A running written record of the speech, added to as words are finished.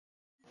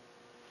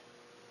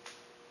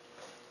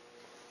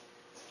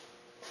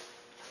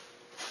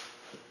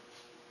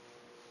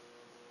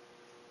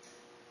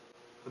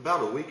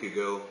About a week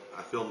ago,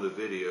 I filmed a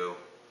video,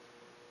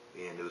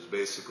 and it was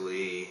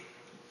basically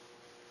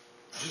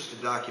just to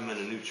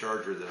document a new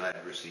charger that I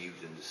had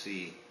received and to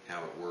see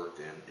how it worked,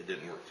 and it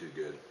didn't work too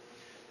good.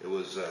 It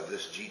was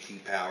this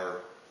GT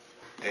Power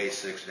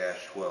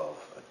A6-12,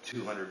 a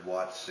 200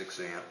 watt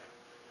 6 amp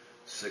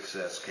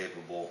 6S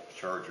capable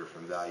charger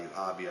from Value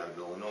Hobby out of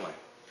Illinois.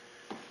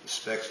 The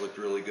specs looked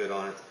really good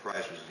on it, the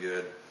price was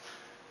good.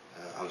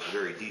 I was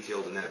very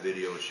detailed in that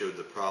video and showed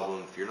the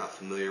problem. If you're not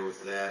familiar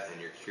with that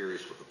and you're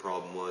curious what the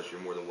problem was,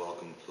 you're more than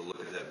welcome to look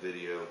at that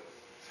video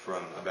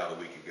from about a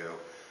week ago.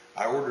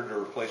 I ordered a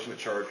replacement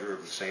charger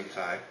of the same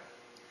type,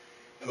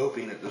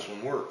 hoping that this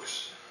one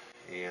works.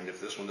 And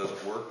if this one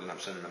doesn't work, then I'm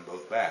sending them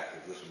both back.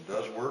 If this one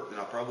does work, then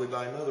I'll probably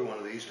buy another one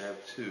of these to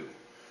have two.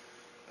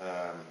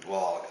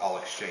 Well, I'll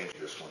exchange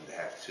this one to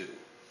have two.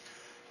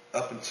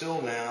 Up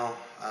until now,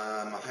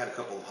 I've had a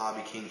couple of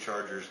Hobby King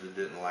chargers that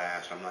didn't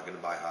last. I'm not going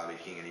to buy Hobby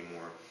King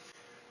anymore.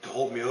 To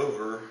hold me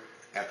over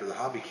after the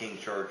Hobby King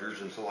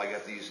chargers until I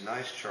got these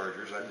nice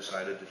chargers, I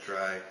decided to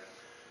try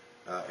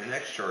an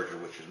X charger,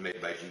 which is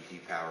made by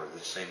GT Power,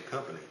 the same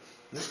company.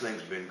 This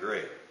thing's been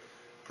great.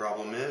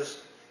 Problem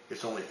is,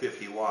 it's only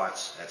 50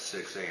 watts at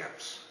 6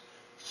 amps.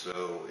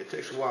 So it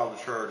takes a while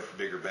to charge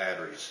bigger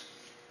batteries.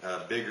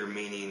 Bigger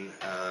meaning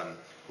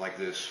like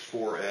this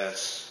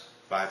 4S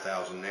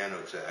 5000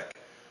 nanotech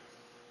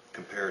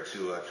compared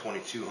to a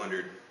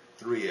 2200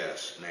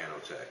 3S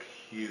nanotech.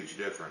 Huge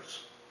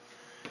difference.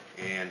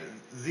 And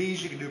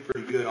these you can do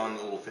pretty good on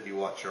the little 50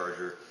 watt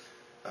charger.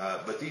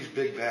 But these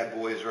big bad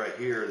boys right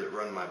here that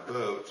run my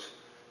boat,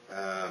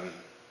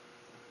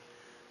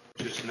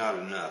 just not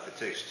enough. It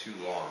takes too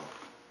long.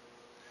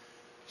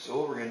 So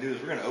what we're going to do is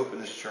we're going to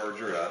open this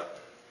charger up,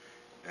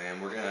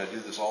 and we're going to do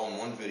this all in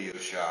one video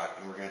shot,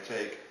 and we're going to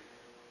take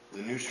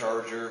the new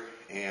charger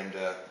and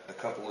a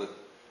couple of,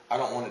 I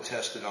don't want to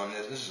test it on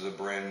this. This is a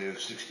brand new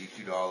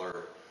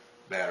 $62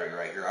 battery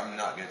right here. I'm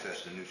not going to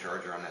test a new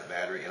charger on that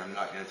battery, and I'm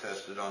not going to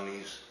test it on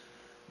these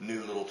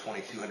new little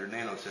 2200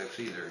 nanotechs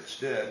either.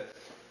 Instead,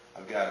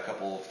 I've got a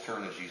couple of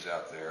Turnigies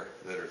out there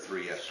that are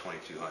 3S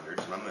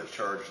 2200s, and I'm going to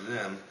charge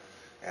them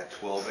at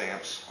 12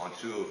 amps on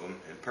two of them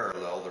in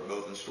parallel. They're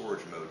both in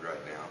storage mode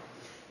right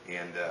now.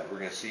 And we're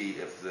going to see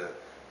if the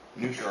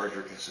new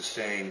charger can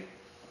sustain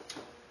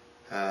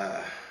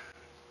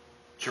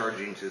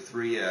charging to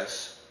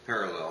 3S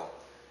parallel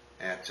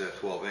at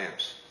 12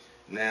 amps.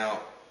 Now,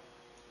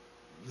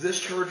 this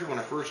charger, when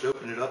I first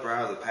opened it up right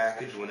out of the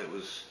package when it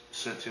was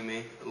sent to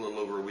me a little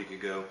over a week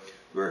ago,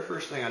 the very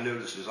first thing I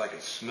noticed is I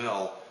could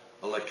smell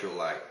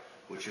electrolyte,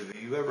 which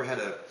if you've ever had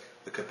a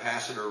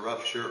capacitor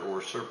rupture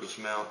or a surface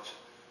mount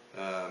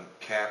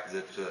cap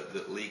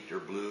that leaked or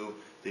blew,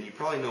 then you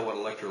probably know what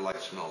electrolyte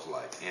smells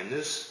like. And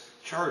this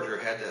charger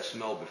had that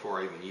smell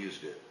before I even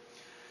used it.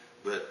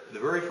 But the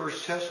very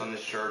first test on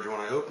this charger when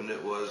I opened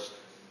it was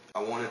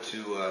I wanted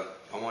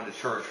to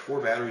charge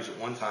 4 batteries at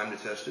one time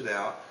to test it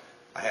out.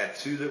 I had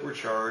 2 that were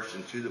charged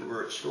and 2 that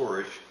were at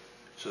storage.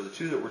 So the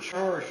 2 that were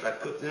charged, I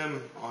put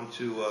them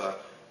onto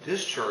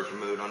discharge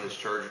mode on this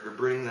charger to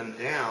bring them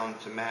down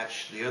to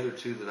match the other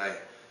 2 that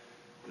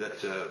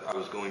I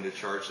was going to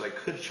charge. So I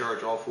could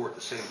charge all 4 at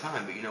the same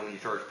time. But you know, when you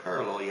charge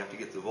parallel, you have to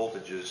get the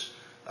voltages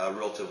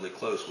relatively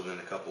close, within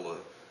a couple of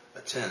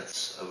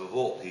tenths of a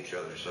volt to each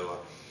other. So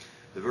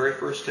the very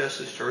first test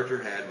this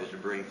charger had was to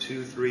bring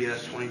 2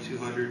 3S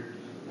 2200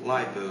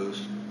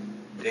 LiPos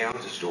down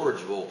to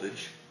storage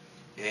voltage,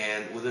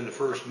 and within the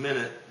first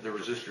minute the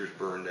resistors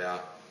burned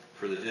out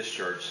for the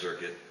discharge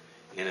circuit,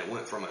 and it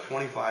went from a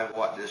 25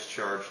 watt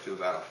discharge to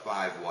about a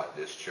 5 watt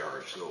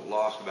discharge. So it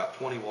lost about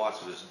 20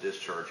 watts of its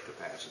discharge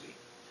capacity.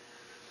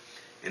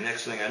 And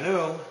next thing I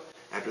know,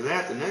 after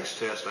that, the next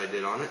test I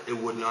did on it, it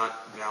would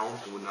not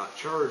balance, it would not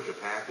charge the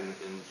pack and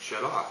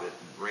shut off. It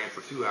ran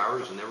for 2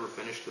 hours and never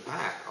finished the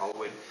pack. All the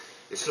way,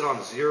 it set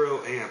on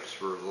 0 amps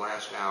for the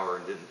last hour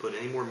and didn't put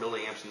any more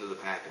milliamps into the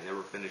pack and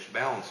never finished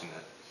balancing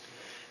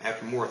it.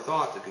 After more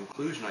thought, the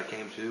conclusion I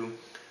came to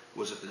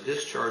was that the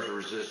discharge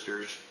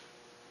resistors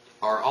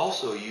are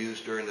also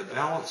used during the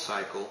balance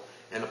cycle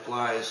and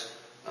applies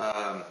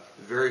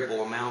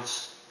variable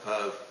amounts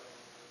of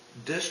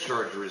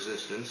discharge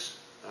resistance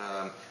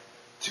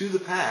to the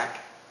pack,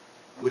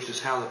 which is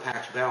how the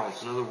pack's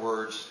balanced. In other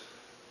words,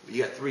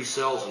 you got 3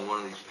 cells in one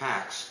of these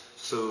packs,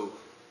 so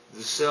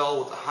the cell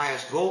with the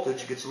highest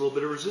voltage gets a little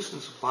bit of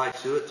resistance applied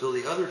to it till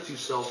the other 2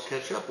 cells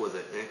catch up with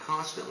it, and it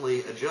constantly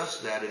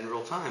adjusts that in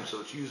real time.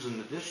 So it's using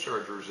the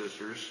discharge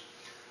resistors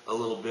a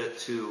little bit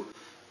to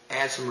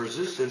add some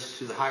resistance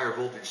to the higher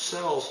voltage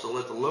cells to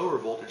let the lower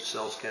voltage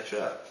cells catch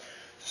up.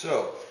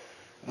 So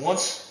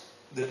once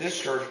the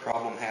discharge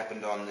problem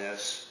happened on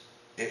this,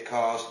 it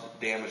caused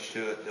damage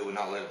to it that would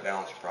not let it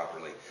balance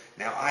properly.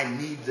 Now I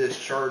need this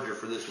charger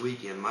for this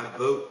weekend. My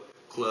boat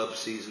club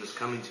season is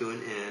coming to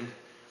an end.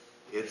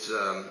 It's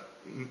a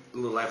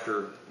little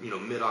after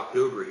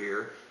mid-October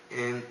here,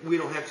 and we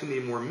don't have too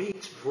many more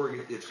meets before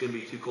it's going to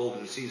be too cold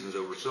and the season's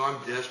over. So I'm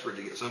desperate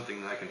to get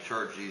something that I can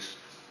charge these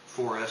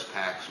 4S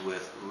packs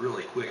with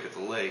really quick at the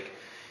lake.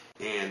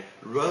 And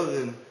rather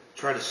than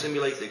try to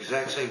simulate the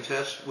exact same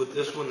test with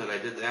this one that I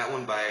did that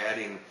one by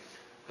adding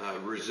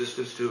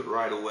resistance to it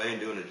right away and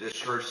doing a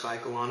discharge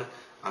cycle on it.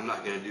 I'm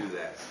not going to do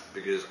that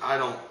because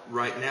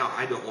right now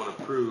I don't want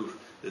to prove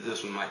that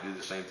this one might do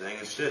the same thing.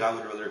 Instead, I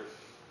would rather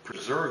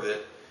preserve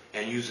it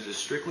and use it as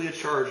strictly a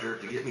charger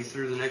to get me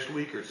through the next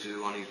week or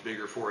two on these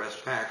bigger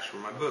 4S packs for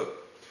my boat.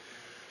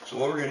 So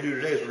what we're going to do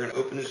today is we're going to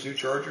open this new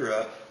charger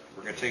up.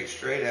 We're going to take it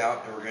straight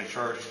out and we're going to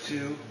charge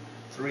two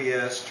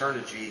 3S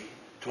Turnigy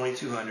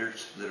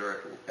 2200s that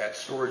are at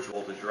storage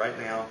voltage right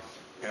now,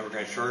 and we're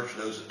going to charge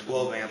those at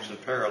 12 amps in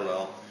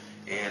parallel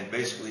and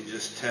basically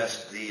just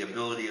test the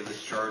ability of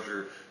this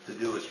charger to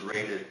do its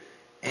rated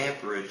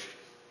amperage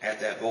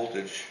at that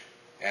voltage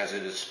as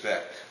it is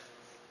spec'd.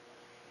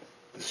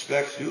 The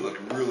specs do look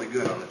really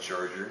good on the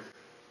charger,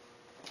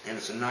 and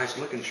it's a nice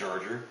looking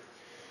charger.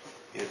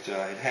 It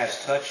has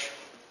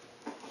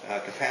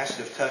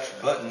capacitive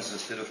touch buttons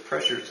instead of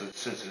pressure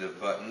sensitive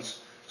buttons,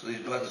 so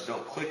these buttons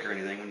don't click or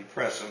anything when you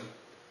press them.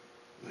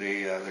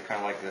 They're kind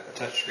of like a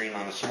touch screen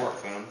on a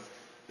smartphone.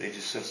 They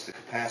just sense the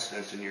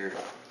capacitance in your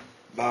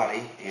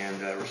body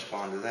and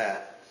respond to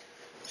that.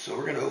 So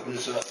we're going to open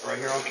this up right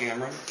here on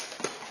camera.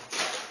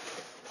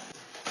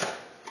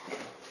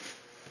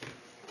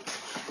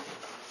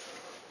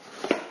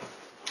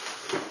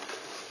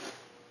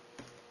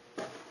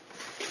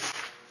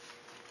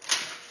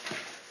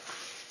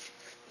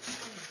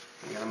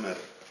 And I'm going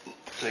to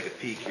take a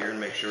peek here and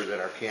make sure that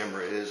our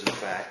camera is in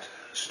fact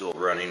still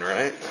running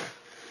right.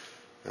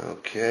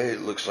 Okay,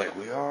 it looks like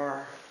we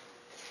are.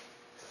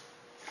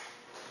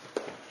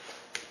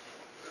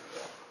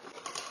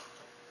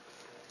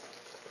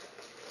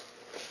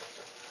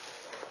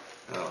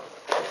 Oh,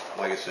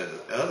 like I said,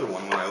 the other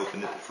one, when I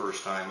opened it the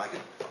first time, I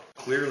could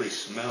clearly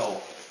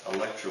smell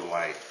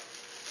electrolyte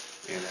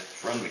in it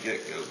from the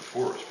get-go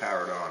before it was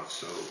powered on.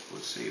 So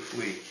let's see if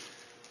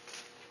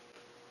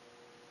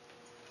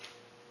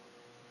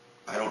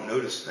I don't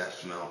notice that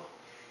smell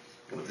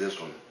with this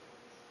one.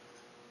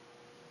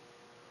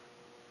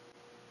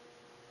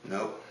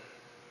 Nope,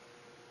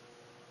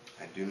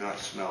 I do not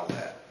smell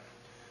that.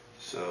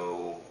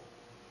 So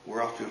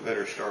we're off to a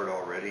better start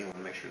already. I want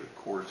to make sure the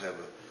cords have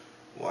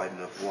a wide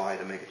enough Y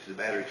to make it to the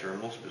battery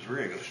terminals, because we're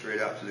going to go straight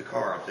out to the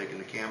car. I'm taking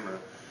the camera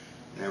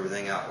and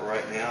everything out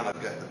right now, and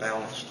I've got the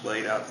balance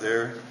plate out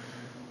there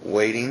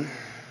waiting.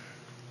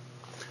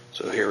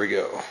 So here we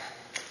go.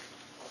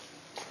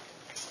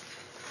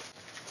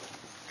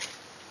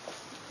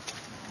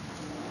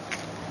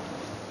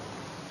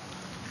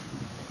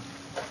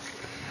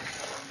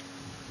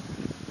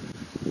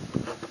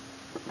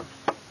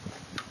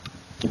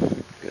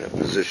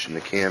 Position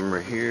the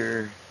camera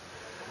here,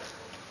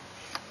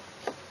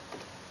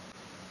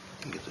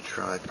 get the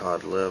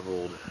tripod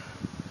leveled,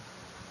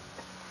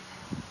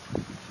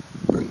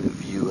 bring the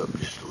view up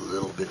just a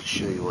little bit to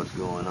show you what's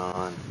going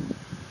on.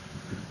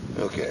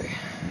 Okay,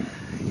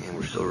 and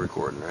we're still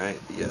recording, right?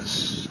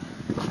 Yes.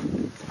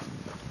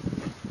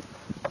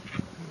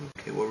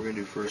 Okay, what we're going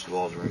to do first of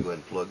all is we're going to go ahead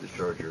and plug the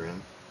charger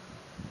in.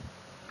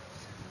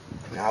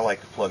 Now I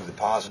like to plug the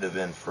positive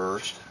in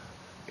first.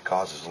 It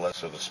causes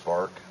less of a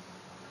spark.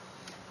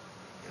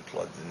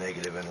 Plug the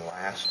negative in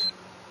last.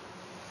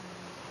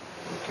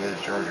 Okay,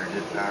 the charger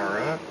did power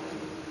up.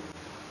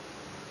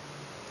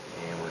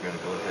 And we're going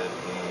to go ahead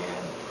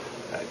and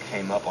that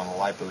came up on a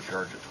LiPo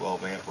charge at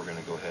 12 amp. We're going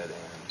to go ahead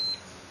and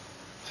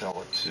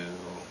tell it to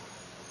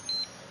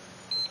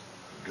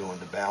go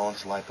into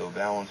balance, LiPo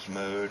balance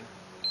mode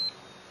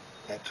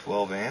at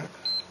 12 amp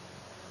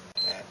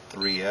at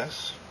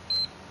 3S.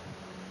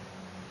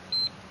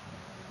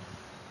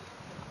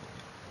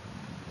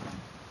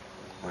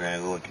 We're going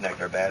to go and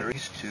connect our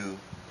batteries to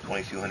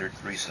 2200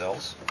 3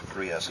 cells,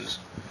 3S's.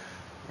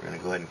 We're going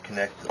to go ahead and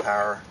connect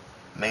the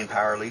main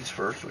power leads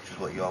first, which is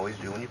what you always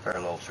do when you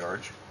parallel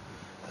charge.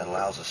 That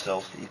allows the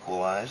cells to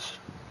equalize.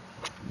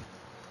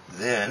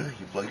 Then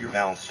you plug your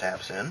balance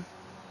taps in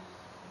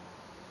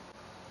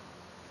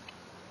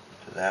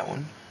to that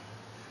one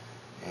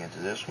and to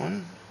this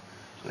one.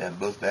 So we have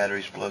both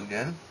batteries plugged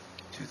in,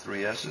 two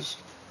 3S's.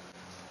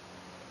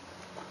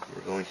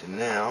 We're going to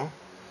now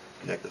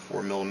connect the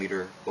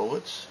 4mm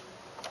bullets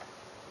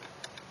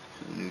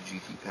to the new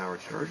GT power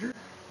charger,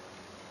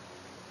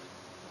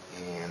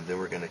 and then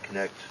we're going to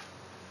connect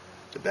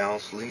the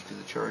balance lead to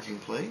the charging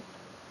plate,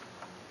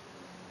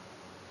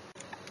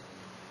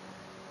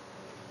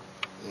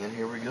 and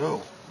here we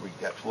go. We've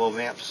got 12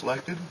 amps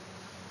selected,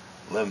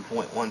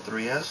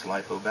 11.13S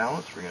LiPo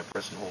balance. We're going to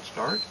press and hold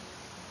start,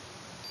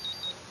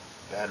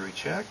 battery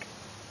check,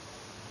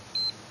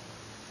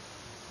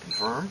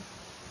 confirm.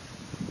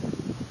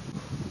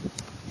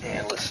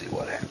 And let's see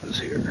what happens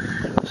here.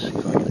 Let's see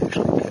if I can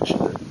actually catch it.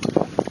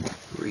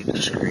 Read the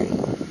screen.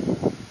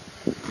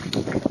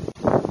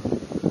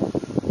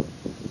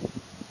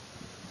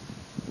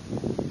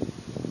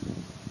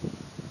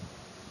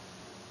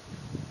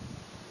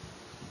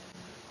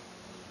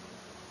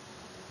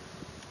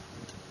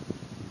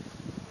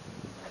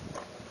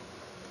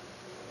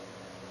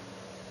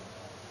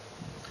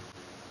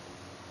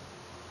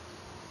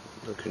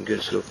 Looking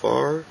good so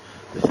far.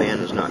 The fan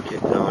is not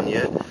kicked on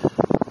yet.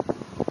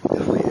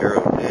 If we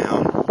arrow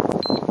down,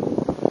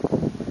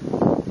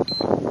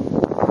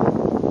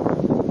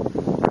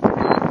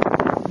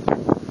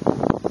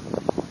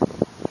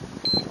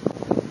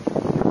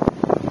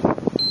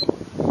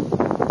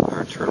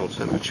 our internal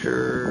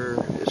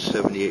temperature is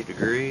 78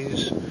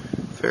 degrees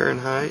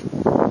Fahrenheit.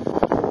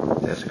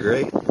 That's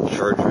great.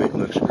 Charge rate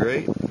looks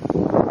great.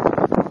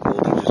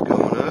 Voltage is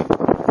going up.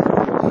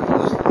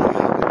 Less than a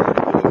minute, we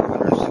already put over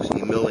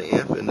 160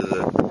 milliamp into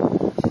the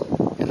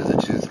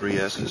two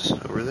 3S's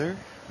over there.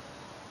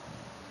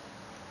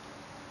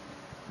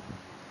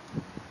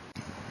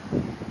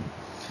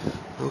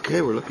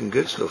 Okay, we're looking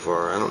good so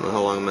far. I don't know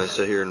how long I'm going to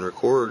sit here and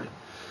record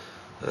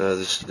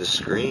this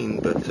screen,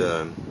 but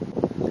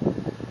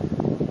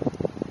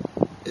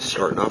it's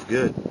starting off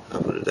good.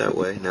 I'll put it that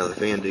way. Now the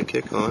fan did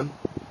kick on.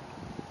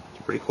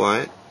 It's pretty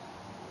quiet,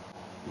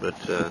 but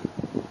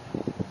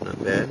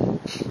not bad. I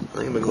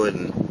think I'm going to go ahead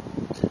and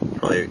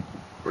probably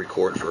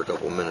record for a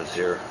couple of minutes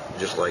here,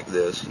 just like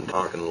this, and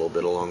talking a little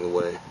bit along the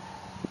way.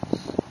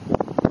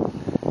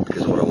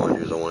 Because what I want to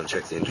do is I want to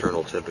check the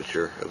internal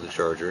temperature of the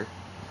charger.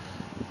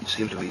 It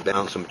seems to be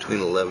bouncing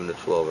between 11 to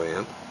 12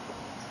 amp,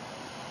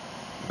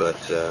 but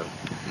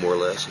more or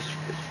less it's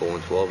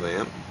pulling 12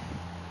 amp.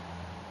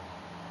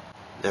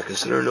 Now,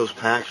 considering those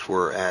packs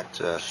were at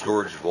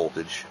storage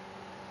voltage,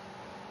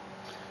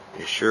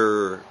 it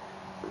sure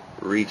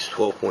reads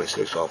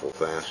 12.6 awful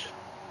fast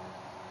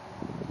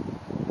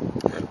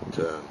at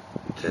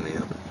 10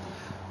 amp.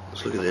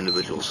 Let's look at the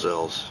individual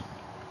cells.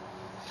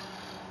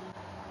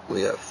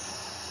 We have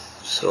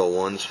cell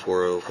 1's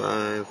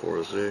 405,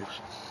 406,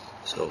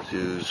 cell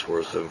 2's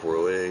 407,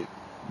 408,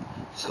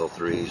 cell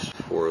 3's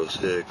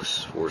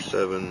 406,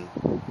 47.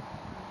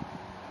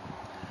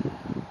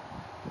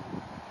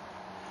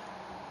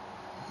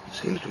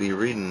 Seems to be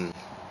reading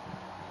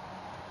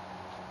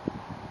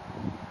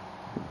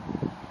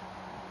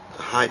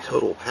a high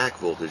total pack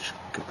voltage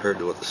compared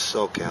to what the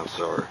cell counts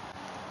are,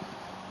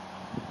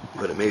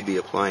 but it may be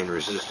applying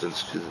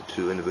resistance to the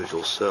two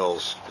individual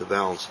cells to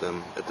balance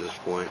them at this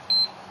point.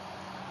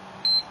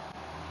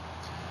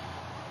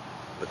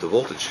 But the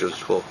voltage shows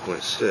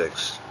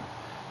 12.6.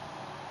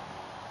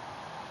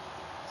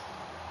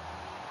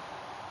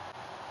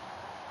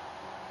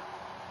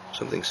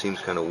 Something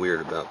seems kind of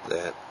weird about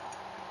that.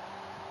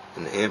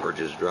 And the amperage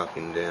is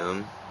dropping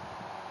down,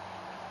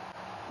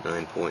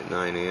 9.9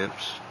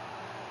 amps.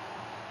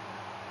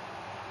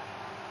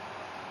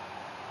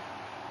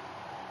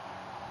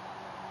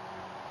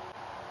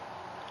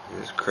 And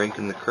it's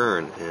cranking the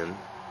current in.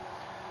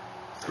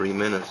 3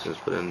 minutes and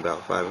it's put in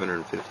about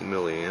 550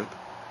 milliamp.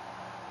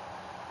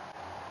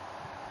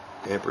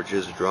 Amperage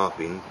is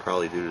dropping,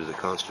 probably due to the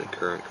constant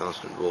current,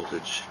 constant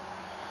voltage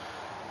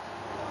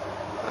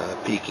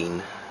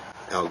peaking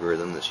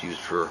algorithm that's used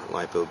for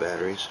LiPo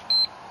batteries.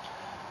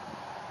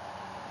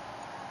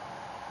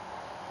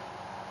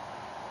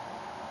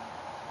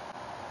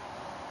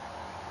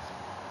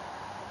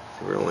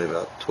 We're only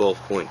about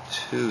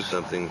 12.2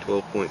 something,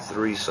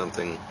 12.3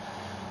 something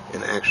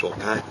in actual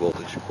pack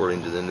voltage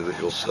according to the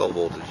individual cell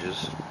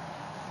voltages.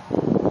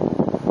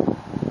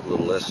 A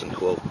little less than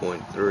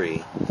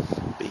 12.3,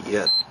 but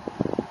yet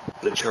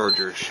the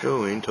charger is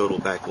showing total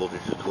pack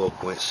voltage of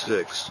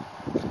 12.6.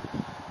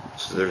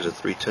 So there's a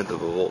 3/10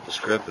 of a volt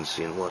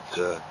discrepancy in what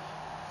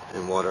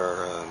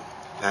our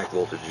pack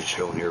voltage is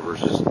shown here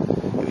versus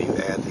if you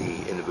add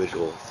the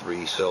individual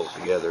three cells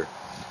together.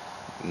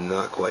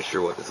 Not quite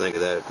sure what to think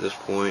of that at this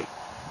point.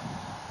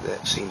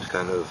 That seems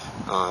kind of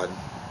odd.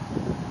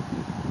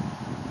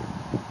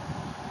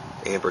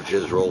 Amperage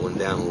is rolling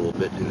down a little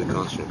bit due to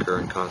constant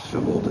current,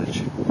 constant voltage.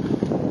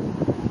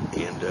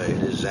 And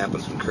it is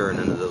zapping some current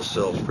into those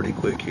cells pretty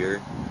quick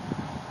here.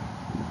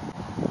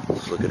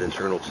 Let's look at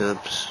internal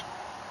temps.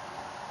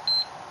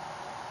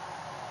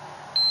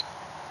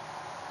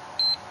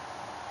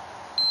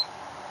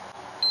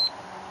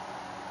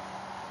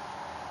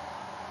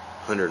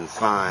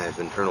 (105)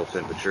 internal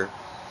temperature.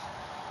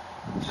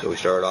 So we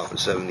started off at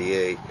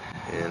 78,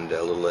 and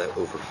a little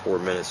over 4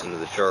 minutes into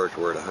the charge,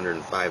 we're at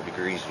 105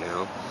 degrees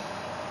now.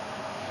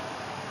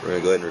 We're going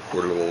to go ahead and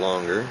record a little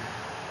longer.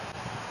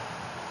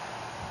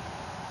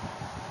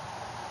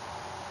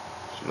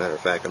 As a matter of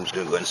fact, I'm just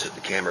going to go ahead and set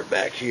the camera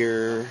back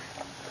here.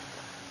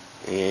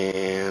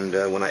 And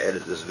when I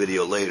edit this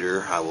video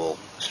later, I will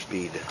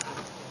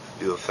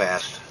do a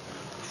fast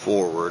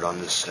forward on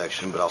this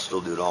section, but I'll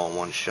still do it all in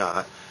one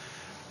shot.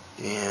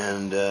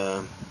 And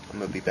I'm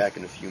going to be back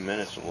in a few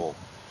minutes and we'll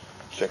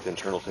check the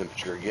internal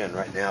temperature again.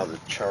 Right now the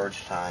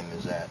charge time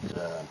is at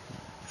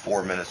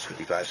 4 minutes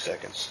 55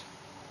 seconds.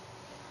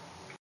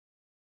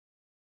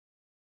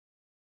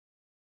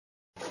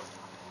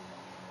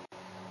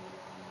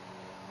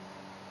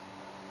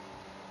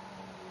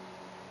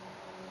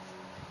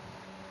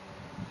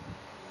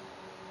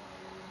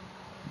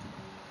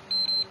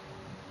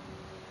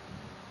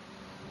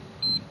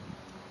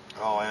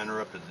 Oh, I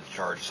interrupted the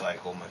charge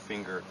cycle. My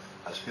finger,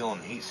 I was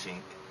feeling heat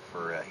sink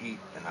for heat,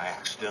 and I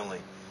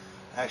accidentally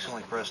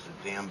pressed the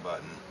damn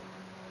button.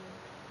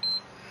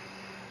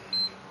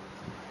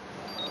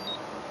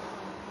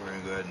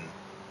 going to go ahead and,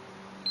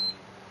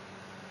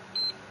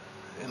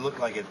 it looked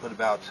like it put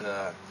about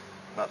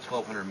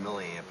 1200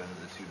 milliamp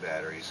into the two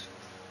batteries.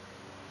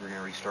 We're going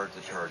to restart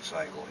the charge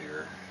cycle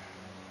here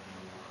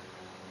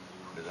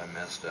because I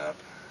messed up.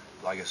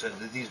 Like I said,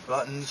 these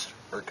buttons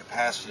are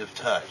capacitive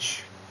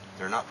touch.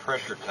 They're not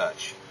pressure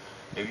touch.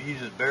 If you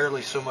just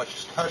barely so much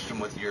as touch them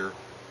with your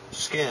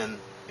skin,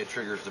 it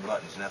triggers the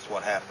buttons, and that's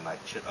what happened. I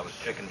was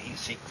checking the heat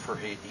sink for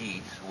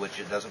heat, which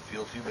it doesn't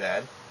feel too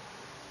bad.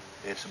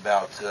 It's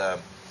about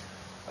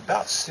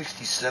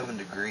 67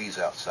 degrees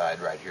outside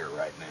right here,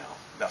 right now.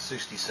 About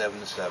 67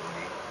 to 70.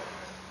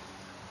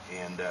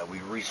 And we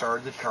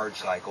restarted the charge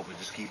cycle, but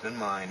just keep in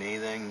mind,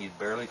 anything, you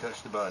barely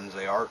touch the buttons.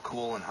 They are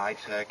cool and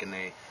high-tech, and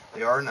they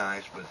are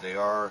nice, but they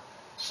are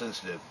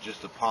sensitive.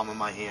 Just the palm of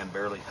my hand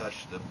barely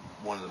touched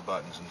one of the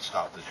buttons and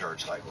stopped the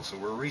charge cycle. So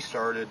we're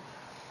restarted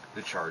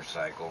the charge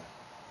cycle.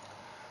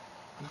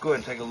 Let's go ahead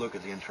and take a look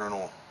at the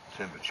internal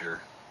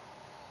temperature.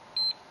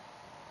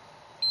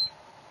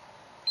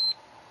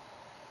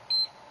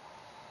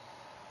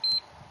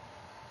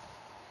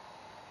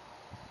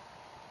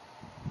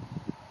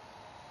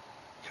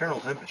 Internal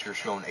temperature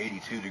showing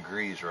 82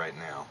 degrees right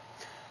now.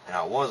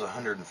 Now it was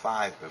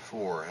 105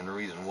 before, and the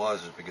reason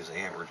is because the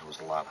amperage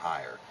was a lot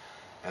higher.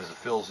 As it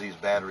fills these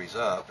batteries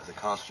up, the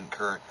constant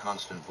current,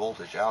 constant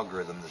voltage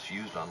algorithm that's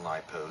used on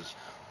LiPos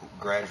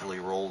gradually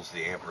rolls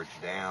the amperage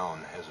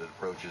down as it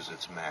approaches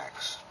its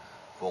max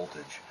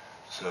voltage.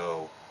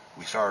 So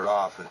we started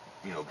off at,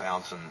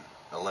 bouncing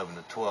 11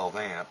 to 12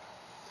 amp,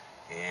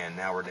 and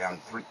now we're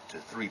down to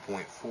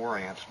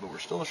 3.4 amps, but we're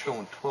still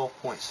showing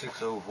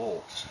 12.60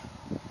 volts.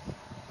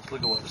 Let's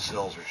look at what the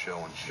cells are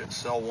showing.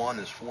 Cell 1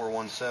 is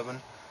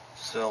 417,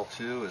 cell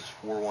 2 is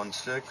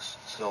 416,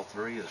 cell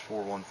 3 is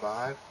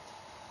 415.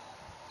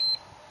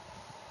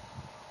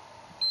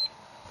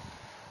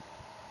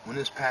 When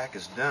this pack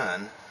is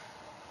done,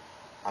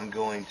 I'm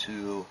going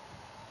to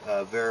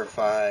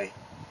verify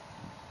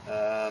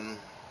the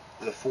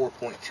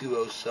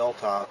 4.20 cell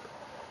top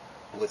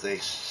with a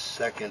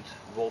second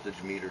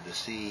voltage meter to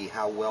see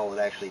how well it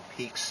actually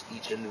peaks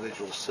each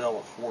individual cell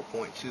at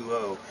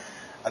 4.20.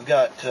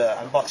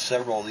 I bought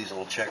several of these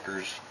little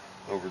checkers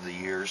over the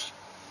years,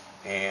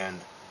 and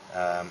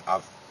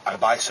I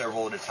buy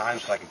several at a time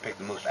so I can pick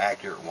the most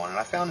accurate one. And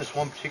I found this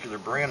one particular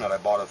brand that I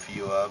bought a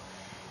few of,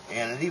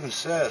 and it even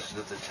says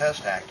that the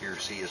test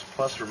accuracy is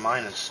plus or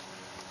minus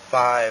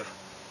 5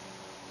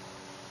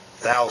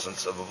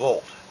 thousandths of a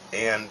volt,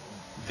 and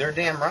they're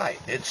damn right.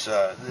 It's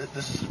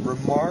this is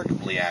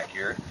remarkably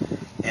accurate.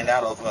 And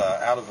out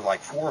of like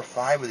 4 or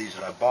 5 of these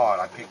that I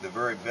bought, I picked the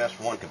very best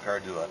one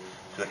compared to a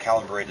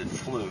calibrated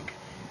fluke,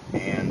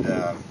 and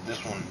this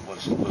one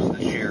was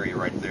the cherry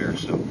right there.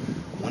 So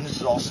when this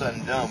is all said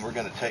and done, we're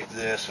going to take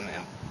this and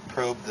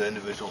probe the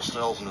individual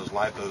cells in those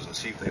LiPos and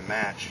see if they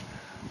match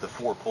the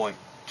 4.20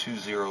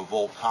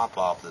 volt top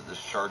off that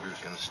this charger is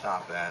going to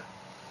stop at.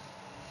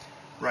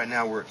 Right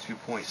now we're at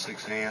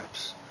 2.6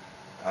 amps.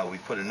 We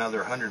put another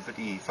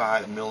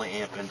 155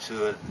 milliamp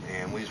into it,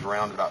 and we was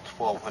around about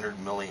 1200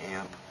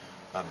 milliamp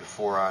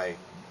before I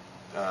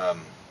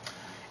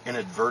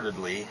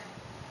inadvertently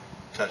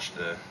touched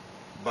the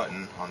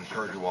button on the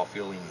charger while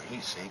filling the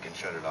heatsink and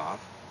shut it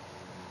off.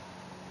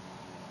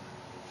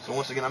 So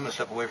once again, I'm going to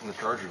step away from the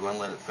charger, go and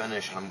let it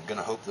finish, and I'm going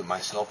to hope that my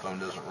cell phone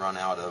doesn't run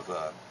out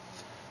of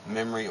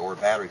memory or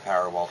battery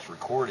power while it's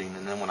recording,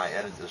 and then when I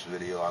edit this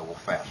video, I will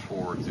fast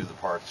forward through the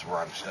parts where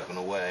I'm stepping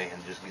away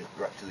and just get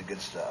right to the good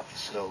stuff.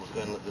 So let's go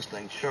ahead and let this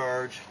thing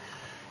charge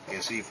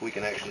and see if we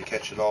can actually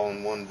catch it all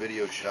in one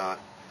video shot,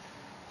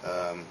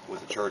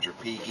 with the charger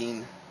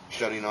peaking,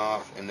 shutting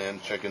off, and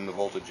then checking the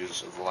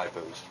voltages of the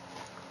LiPos.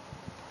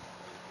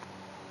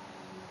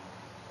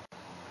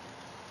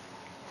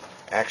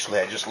 Actually,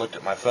 I just looked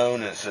at my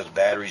phone and it says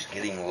battery's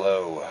getting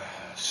low,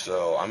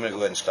 so I'm going to go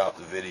ahead and stop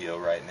the video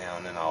right now,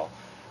 and then I'll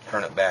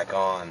turn it back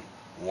on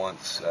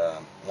once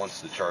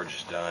the charge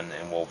is done,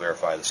 and we'll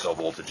verify the cell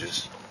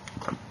voltages.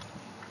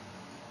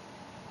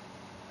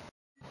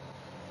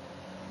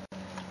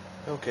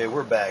 Okay,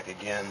 we're back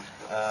again.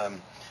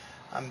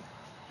 I'm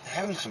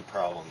having some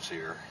problems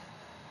here.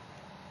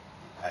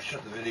 I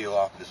shut the video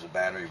off because the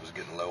battery was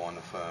getting low on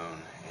the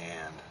phone,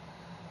 and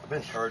I've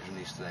been charging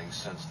these things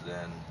since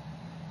then,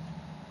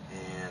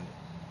 and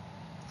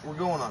we're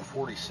going on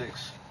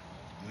 46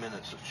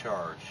 minutes of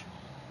charge,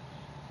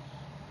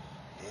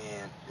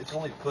 and it's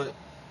only put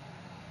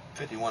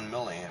 51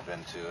 milliamp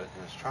into it,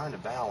 and it's trying to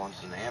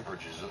balance, and the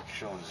amperage is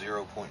showing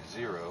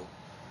 0.0,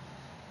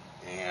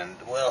 and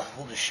well,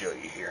 we'll just show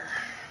you here.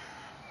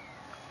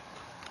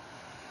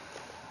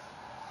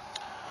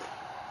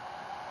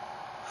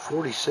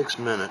 "46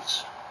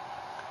 minutes,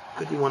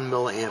 51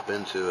 milliamp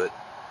into it,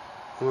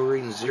 and we're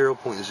reading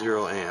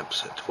 0.0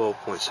 amps at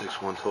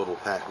 12.61 total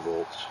pack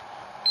volts.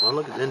 When I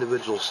look at the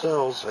individual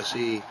cells, I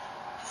see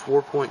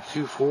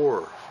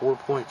 4.24,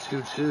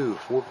 4.22,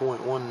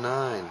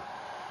 4.19.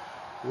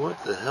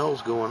 What the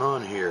hell's going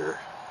on here?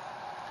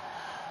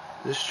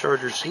 This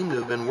charger seemed to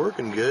have been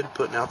working good,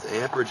 putting out the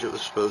amperage it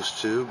was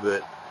supposed to,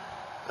 but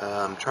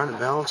trying to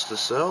balance the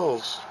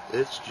cells,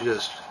 it's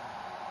just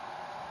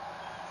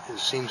It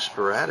seems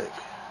sporadic.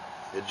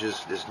 It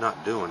just is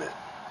not doing it.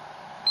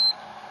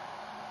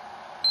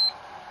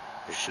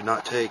 It should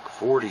not take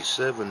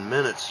 47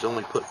 minutes to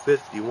only put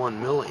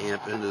 51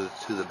 milliamp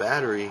into the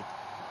battery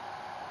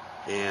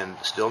and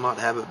still not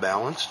have it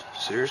balanced.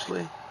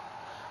 Seriously?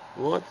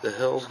 What the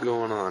hell's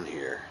going on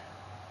here?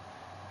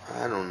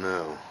 I don't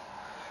know.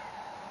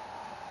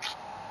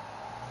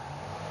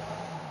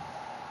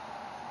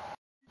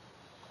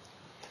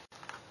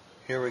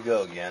 Here we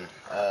go again.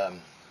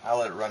 I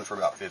let it run for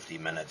about 50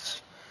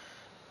 minutes,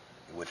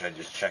 which I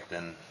just checked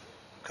in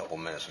a couple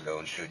minutes ago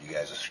and showed you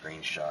guys a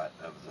screenshot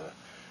of the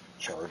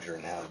charger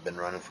and how it's been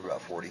running for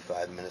about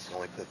 45 minutes and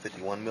only put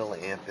 51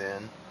 milliamp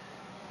in.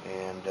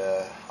 And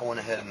I went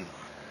ahead and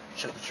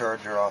shut the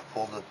charger off,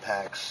 pulled the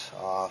packs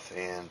off,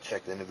 and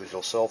checked the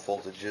individual cell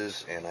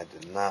voltages, and I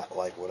did not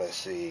like what I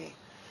see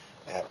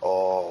at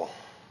all.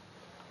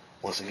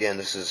 Once again,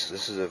 this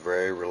is a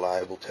very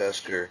reliable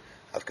tester.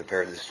 I've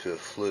compared this to a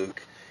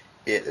Fluke.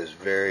 It is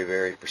very,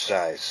 very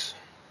precise.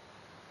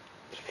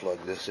 Just plug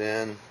this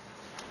in.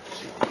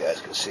 See if you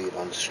guys can see it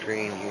on the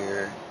screen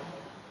here.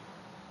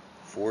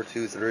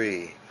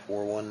 423,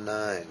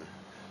 419,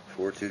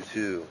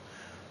 422.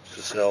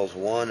 So cells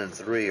 1 and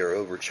 3 are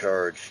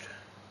overcharged.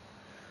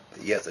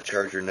 But yet the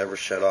charger never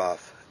shut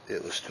off.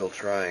 It was still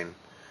trying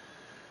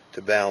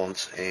to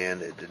balance,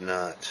 and it did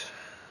not.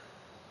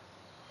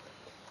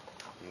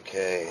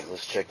 Okay,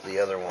 let's check the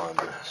other one,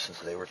 since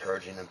they were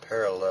charging in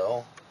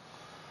parallel.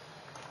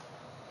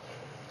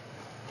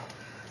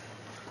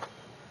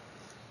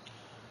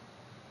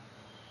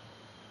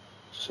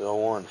 Cell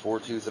 1,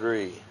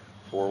 423,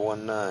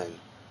 419,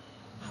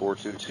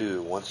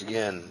 422. Once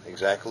again,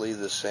 exactly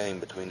the same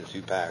between the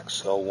two packs.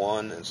 Cell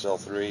 1 and cell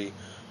 3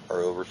 are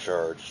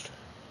overcharged.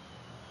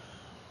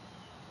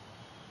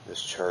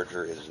 This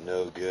charger is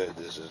no good.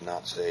 This is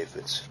not safe.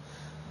 It's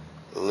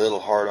a little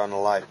hard on the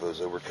LiPos,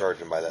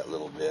 overcharging by that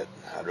little bit.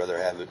 I'd rather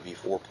have it be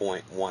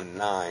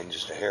 4.19,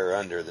 just a hair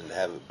under, than to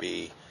have it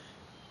be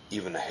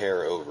even a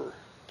hair over.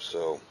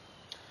 So,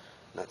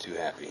 not too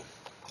happy.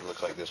 It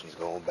looks like this one's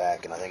going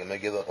back, and I think I'm going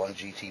to give up on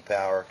GT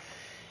Power,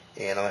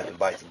 and I'm going to have to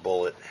bite the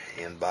bullet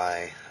and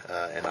buy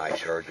an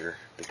iCharger,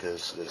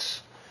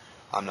 because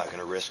I'm not going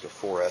to risk a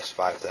 4S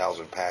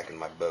 5000 pack in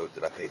my boat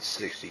that I paid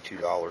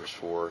 $62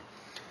 for,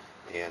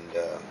 and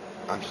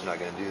I'm just not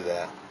going to do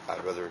that.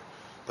 I'd rather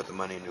put the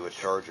money into a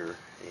charger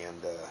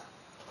and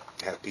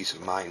have peace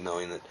of mind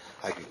knowing that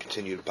I can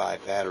continue to buy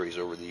batteries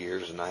over the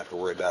years and not have to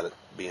worry about it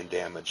being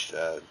damaged,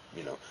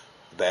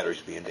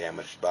 batteries being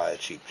damaged by a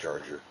cheap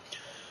charger.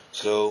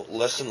 So,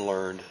 lesson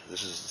learned.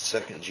 This is the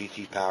second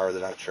GT Power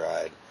that I've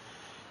tried,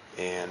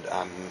 and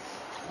I'm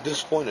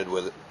disappointed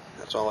with it.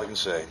 That's all I can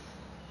say.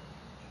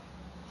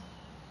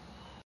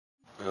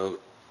 Oh,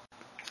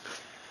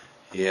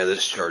 yeah,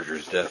 this charger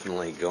is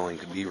definitely going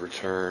to be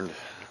returned.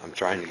 I'm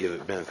trying to give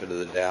it benefit of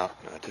the doubt.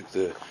 I took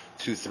the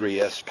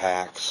 3S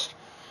packs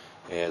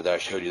that I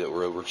showed you that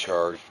were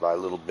overcharged by a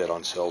little bit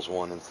on cells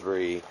 1 and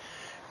 3,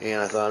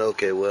 and I thought,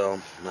 okay,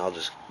 well, I'll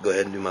just go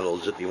ahead and do my little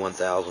Zippy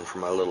 1000 for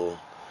my little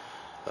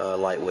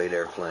lightweight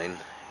airplane,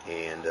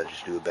 and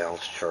just do a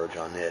balanced charge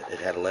on it. It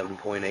had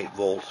 11.8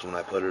 volts when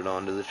I put it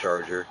onto the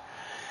charger,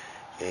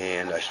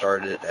 and I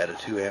started it at a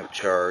 2 amp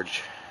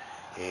charge,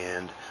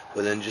 and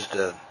within just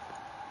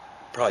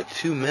probably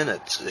 2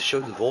 minutes, it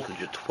showed the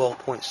voltage at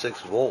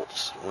 12.6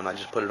 volts when I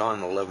just put it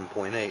on at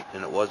 11.8,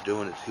 and it was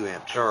doing a 2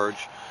 amp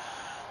charge.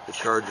 The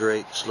charge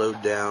rate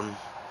slowed down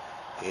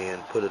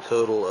and put a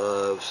total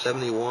of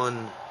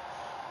 71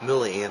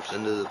 milliamps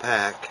into the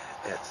pack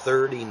at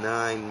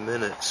 39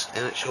 minutes,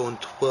 and it's showing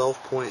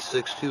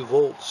 12.62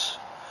 volts.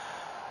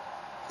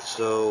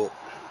 So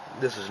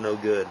this is no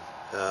good.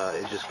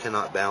 It just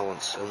cannot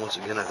balance, and once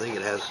again, I think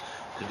it has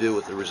to do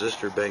with the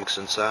resistor banks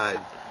inside,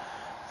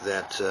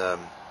 that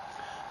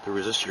the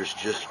resistors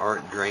just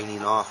aren't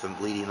draining off and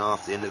bleeding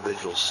off the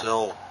individual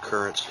cell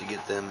currents to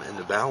get them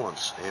into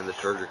balance, and the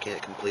charger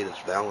can't complete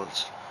its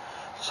balance.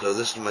 So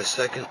this is my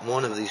second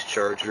one of these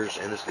chargers,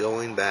 and it's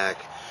going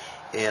back,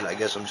 and I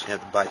guess I'm just going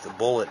to have to bite the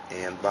bullet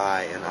and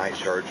buy an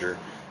iCharger.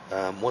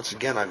 Once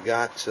again, I've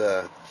got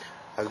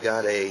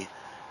a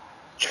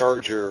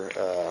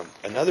charger,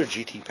 another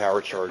GT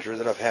Power charger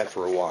that I've had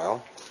for a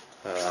while.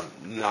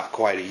 Not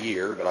quite a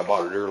year, but I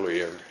bought it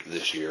earlier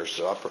this year,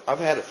 so I've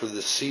had it for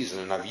this season,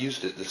 and I've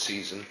used it this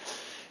season.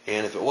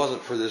 And if it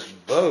wasn't for this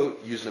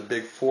boat using a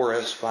big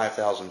 4S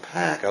 5000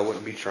 pack, I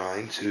wouldn't be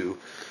trying to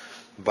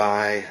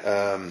buy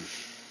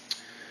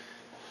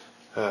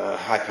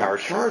high-power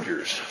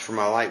chargers for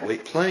my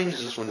lightweight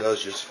planes. This one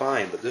does just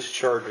fine, but this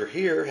charger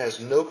here has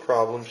no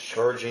problems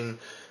charging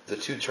the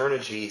two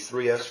Turnigy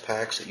 3S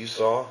packs that you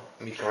saw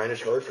me trying to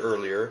charge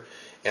earlier,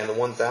 and the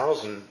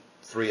 1000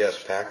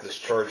 3S pack that's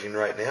charging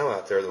right now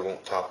out there that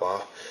won't top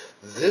off.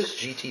 This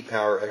GT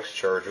Power X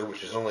charger,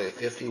 which is only a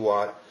 50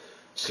 watt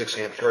 6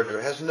 amp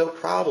charger, has no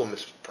problem.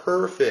 It's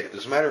perfect.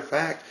 As a matter of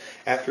fact,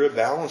 after it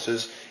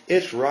balances,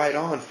 it's right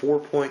on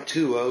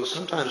 4.20,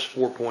 sometimes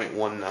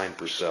 4.19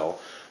 per cell,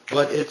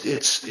 but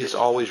it's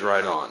always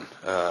right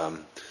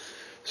on.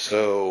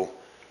 So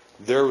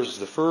There was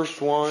the first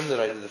one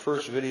that I did the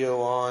first video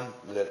on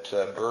that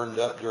burned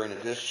up during a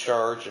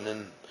discharge, and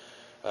then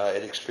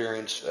it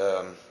experienced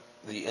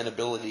the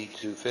inability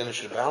to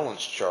finish a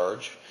balance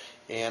charge,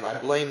 and I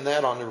blame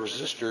that on the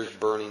resistors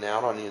burning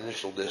out on the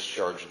initial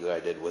discharge that I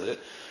did with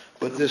it.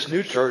 But this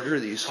new charger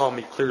that you saw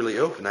me clearly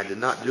open, I did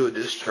not do a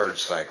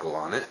discharge cycle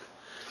on it.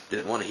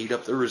 Didn't want to heat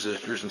up the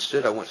resistors.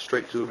 Instead, I went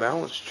straight to a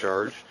balance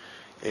charge,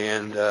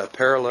 and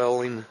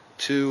paralleling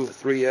two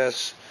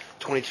 3S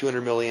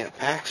 2200 milliamp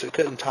packs. It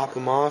couldn't top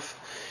them off.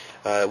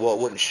 Well, it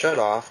wouldn't shut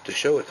off to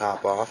show a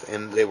top off,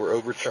 and they were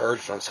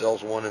overcharged on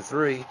cells 1 and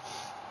 3.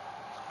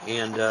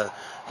 And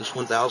this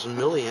 1000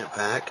 milliamp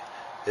pack,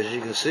 as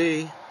you can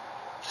see,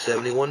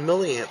 71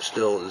 milliamps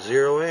still,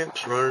 0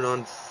 amps, running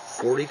on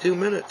 42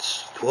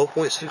 minutes,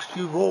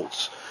 12.62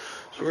 volts.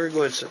 So we're going to go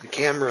ahead and set the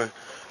camera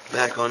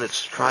back on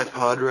its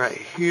tripod right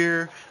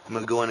here. I'm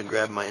going to go in and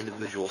grab my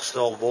individual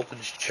cell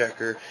voltage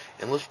checker,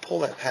 and let's pull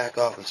that pack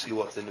off and see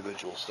what the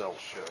individual cells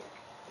show.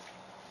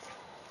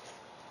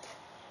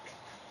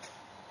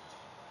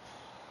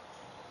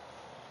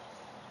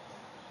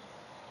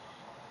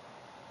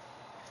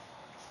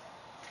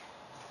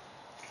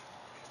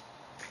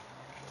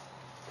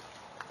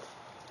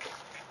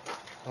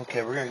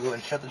 Okay, we're going to go ahead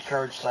and shut the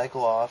charge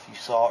cycle off. You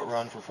saw it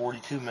run for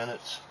 42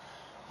 minutes.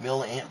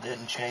 Milliamp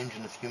didn't change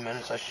in a few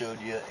minutes. I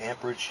showed you.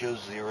 Amperage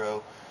shows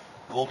 0.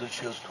 Voltage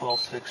shows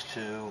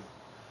 12.62.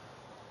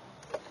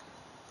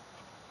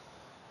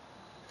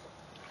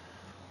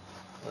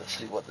 Let's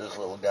see what this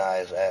little guy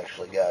has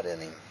actually got in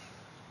him.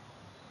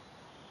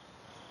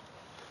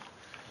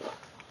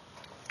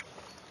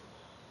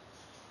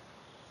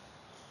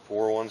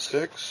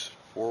 .416,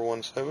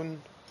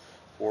 417,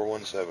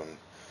 417.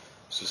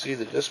 So see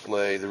the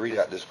display, the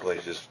readout display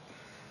is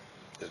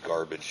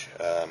garbage.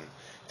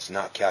 It's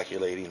not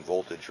calculating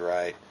voltage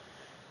right.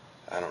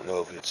 I don't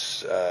know if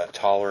it's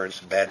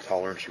tolerance, bad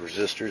tolerance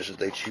resistors that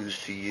they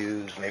choose to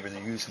use. Maybe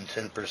they're using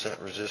 10%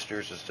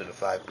 resistors instead of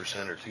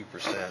 5% or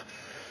 2%.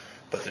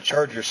 But the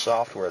charger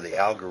software, the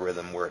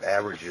algorithm where it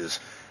averages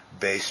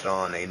based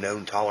on a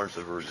known tolerance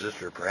of a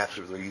resistor, perhaps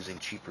if they're using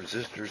cheap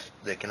resistors,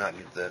 they cannot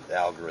get the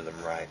algorithm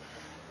right.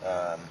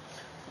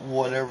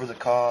 Whatever the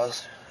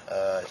cause,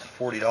 it's a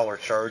 $40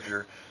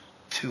 charger,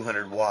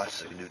 200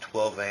 watts, it can do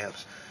 12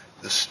 amps.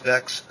 The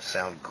specs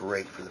sound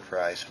great for the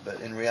price, but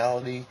in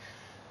reality,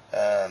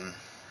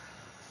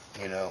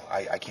 you know,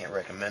 I can't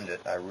recommend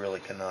it. I really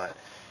cannot.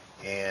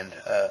 And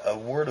a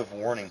word of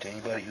warning to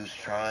anybody who's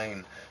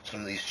trying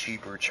some of these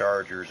cheaper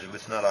chargers, if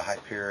it's not a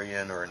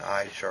Hyperion or an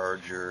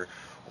iCharger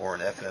or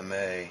an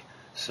FMA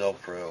Cell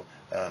Pro,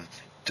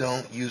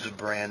 don't use a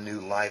brand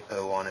new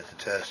LiPo on it to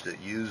test it.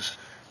 Use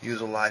a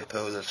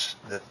LiPo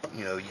that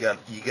you know you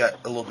got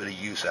a little bit of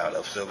use out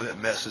of. So if it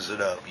messes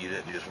it up, you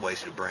didn't just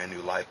waste a brand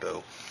new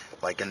LiPo.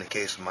 Like in the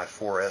case of my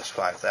 4S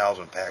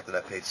 5000 pack that I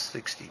paid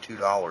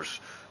 $62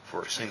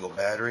 for a single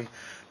battery.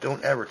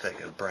 Don't ever take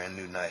a brand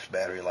new nice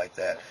battery like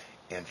that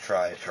and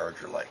try a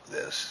charger like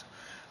this.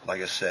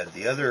 Like I said,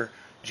 the other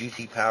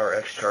GT Power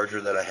X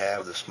charger that I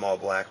have, the small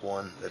black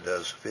one that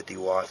does 50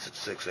 watts at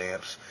 6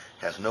 amps,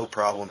 has no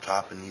problem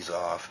topping these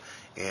off.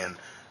 And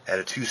at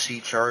a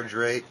 2C charge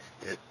rate,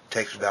 it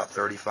takes about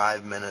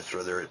 35 minutes,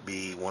 whether it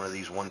be one of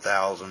these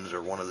 1000s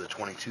or one of the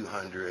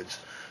 2200s.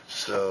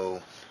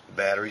 So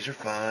batteries are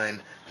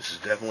fine. This is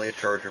definitely a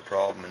charger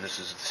problem, and this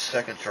is the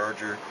second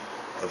charger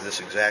of this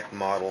exact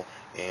model,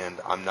 and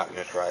I'm not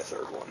going to try a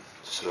third one.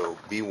 So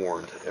be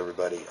warned,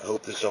 everybody. I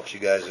hope this helps you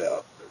guys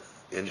out.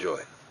 Enjoy.